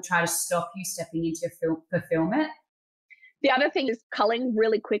things that will try to stop you stepping into your fulfillment. The other thing is culling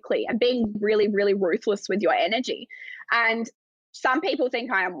really quickly and being really, really ruthless with your energy. And some people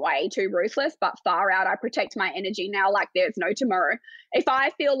think I am way too ruthless, but far out. I protect my energy now like there's no tomorrow. If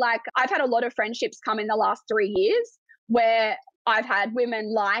I feel like I've had a lot of friendships come in the last 3 years where I've had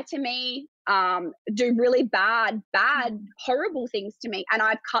women lie to me, do really bad, horrible things to me, and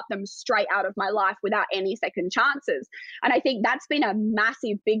I've cut them straight out of my life without any second chances. And I think that's been a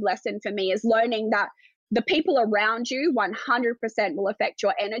massive, big lesson for me, is learning that the people around you 100% will affect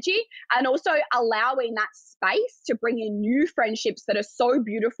your energy, and also allowing that space to bring in new friendships that are so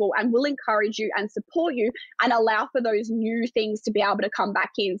beautiful and will encourage you and support you and allow for those new things to be able to come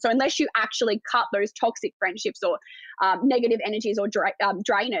back in. So unless you actually cut those toxic friendships or negative energies or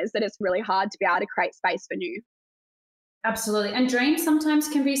drainers, that it's really hard to be able to create space for new. Absolutely. And dreams sometimes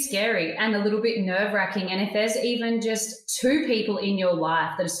can be scary and a little bit nerve-wracking. And if there's even just 2 people in your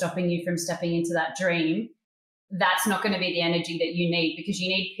life that are stopping you from stepping into that dream, that's not going to be the energy that you need, because you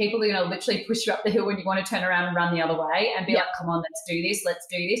need people that are going to literally push you up the hill when you want to turn around and run the other way and be like, come on, let's do this. Let's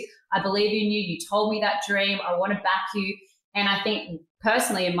do this. I believe in you. You told me that dream. I want to back you. And I think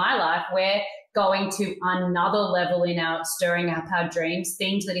personally in my life, we're going to another level in our stirring up our dreams,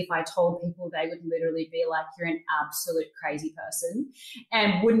 things that if I told people, they would literally be like, you're an absolute crazy person,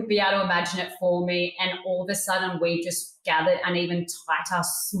 and wouldn't be able to imagine it for me. And all of a sudden we just gathered an even tighter,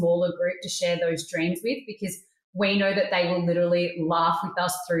 smaller group to share those dreams with, because we know that they will literally laugh with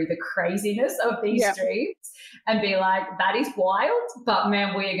us through the craziness of these dreams and be like, that is wild, but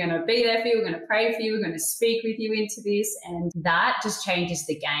man, we're going to be there for you. We're going to pray for you. We're going to speak with you into this. And that just changes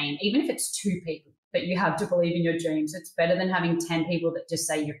the game. Even if it's 2 people that you have to believe in your dreams, it's better than having 10 people that just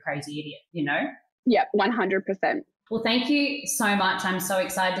say you're a crazy idiot, you know? Yeah, 100%. Well, thank you so much. I'm so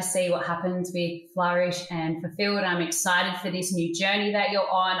excited to see what happens with Flourish and Fulfilled. I'm excited for this new journey that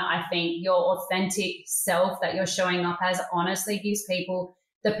you're on. I think your authentic self that you're showing up as honestly gives people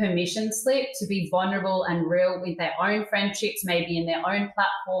the permission slip to be vulnerable and real with their own friendships, maybe in their own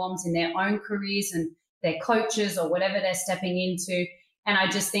platforms, in their own careers and their coaches or whatever they're stepping into. And I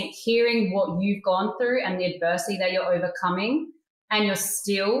just think hearing what you've gone through and the adversity that you're overcoming, and you're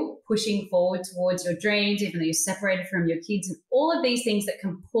still pushing forward towards your dreams, even though you're separated from your kids, and all of these things that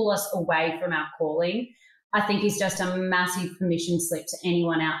can pull us away from our calling, I think is just a massive permission slip to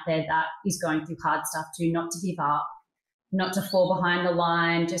anyone out there that is going through hard stuff too, not to give up, not to fall behind the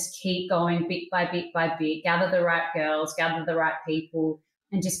line, just keep going bit by bit by bit, gather the right girls, gather the right people,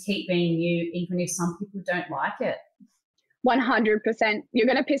 and just keep being you, even if some people don't like it. 100%. You're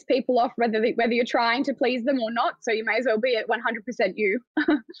going to piss people off whether you're trying to please them or not. So you may as well be at 100% you.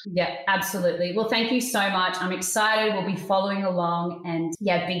 Yeah, absolutely. Well, thank you so much. I'm excited. We'll be following along, and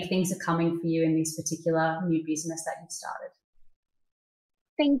yeah, big things are coming for you in this particular new business that you've started.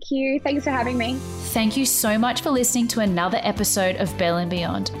 Thank you. Thanks for having me. Thank you so much for listening to another episode of Belle and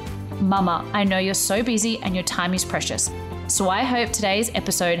Beyond. Mama, I know you're so busy and your time is precious. So I hope today's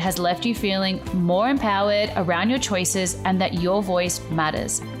episode has left you feeling more empowered around your choices and that your voice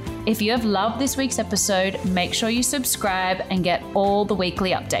matters. If you have loved this week's episode, make sure you subscribe and get all the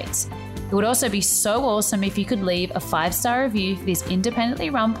weekly updates. It would also be so awesome if you could leave a 5-star review for this independently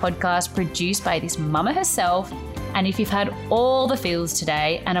run podcast produced by this mama herself. And if you've had all the feels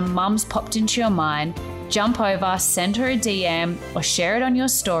today and a mum's popped into your mind, jump over, send her a DM or share it on your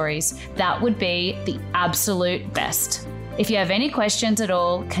stories. That would be the absolute best. If you have any questions at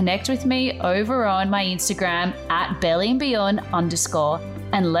all, connect with me over on my Instagram at bellyandbeyond_,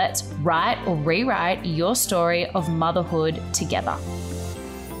 and let's write or rewrite your story of motherhood together.